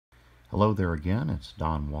Hello there again, it's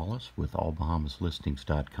Don Wallace with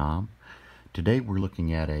allbahamaslistings.com. Today we're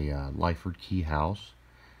looking at a Lyford Cay house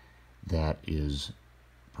that is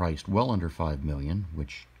priced well under $5 million,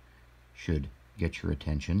 which should get your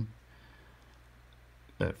attention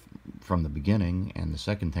from the beginning. And the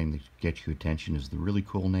second thing that gets your attention is the really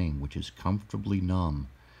cool name, which is Comfortably Numb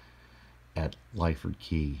at Lyford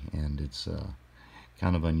Cay. And it's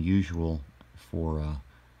kind of unusual for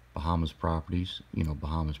Bahamas properties. You know,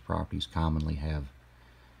 Bahamas properties commonly have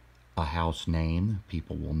a house name.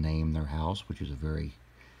 People will name their house, which is a very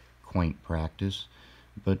quaint practice,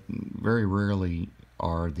 but very rarely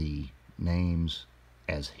are the names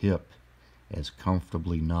as hip as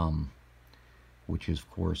Comfortably Numb, which is,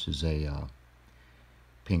 of course, is a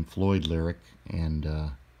Pink Floyd lyric, and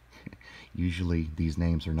usually these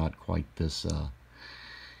names are not quite this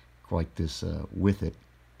with it,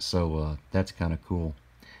 so that's kind of cool.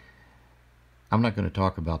 I'm not going to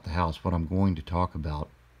talk about the house. What I'm going to talk about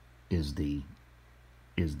is the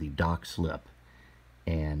dock slip.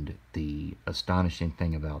 And the astonishing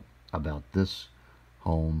thing about this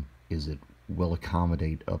home is it will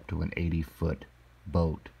accommodate up to an 80-foot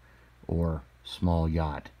boat or small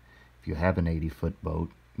yacht. If you have an 80-foot boat,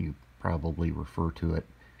 you probably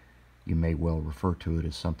you may well refer to it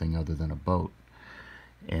as something other than a boat.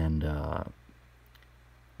 And a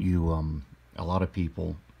lot of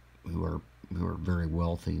people who are very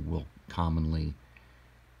wealthy will commonly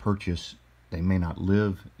purchase, they may not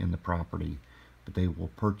live in the property, but they will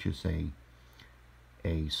purchase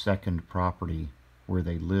a second property where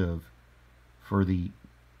they live for the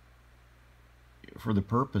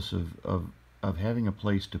purpose of having a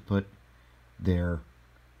place to put their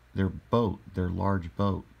boat, their large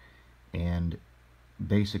boat. And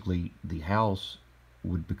basically the house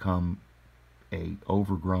would become a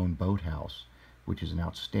overgrown boathouse, which is an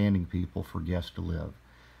outstanding people for guests to live.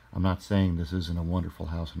 I'm not saying this isn't a wonderful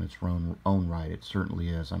house in its own right. It certainly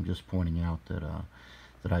is. I'm just pointing out that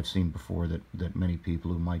I've seen before that many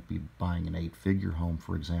people who might be buying an 8-figure home,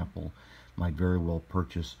 for example, might very well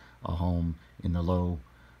purchase a home in the low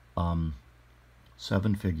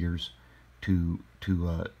 7 figures to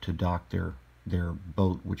dock their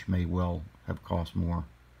boat, which may well have cost more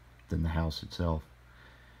than the house itself.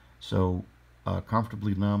 So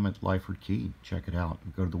Comfortably Numb at Lyford Cay. Check it out.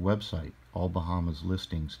 Go to the website,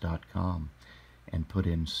 allbahamaslistings.com, and put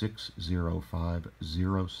in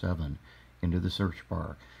 60507 into the search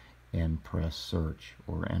bar and press search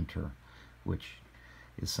or enter, which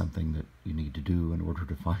is something that you need to do in order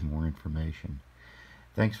to find more information.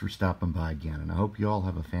 Thanks for stopping by again, and I hope you all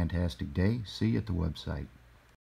have a fantastic day. See you at the website.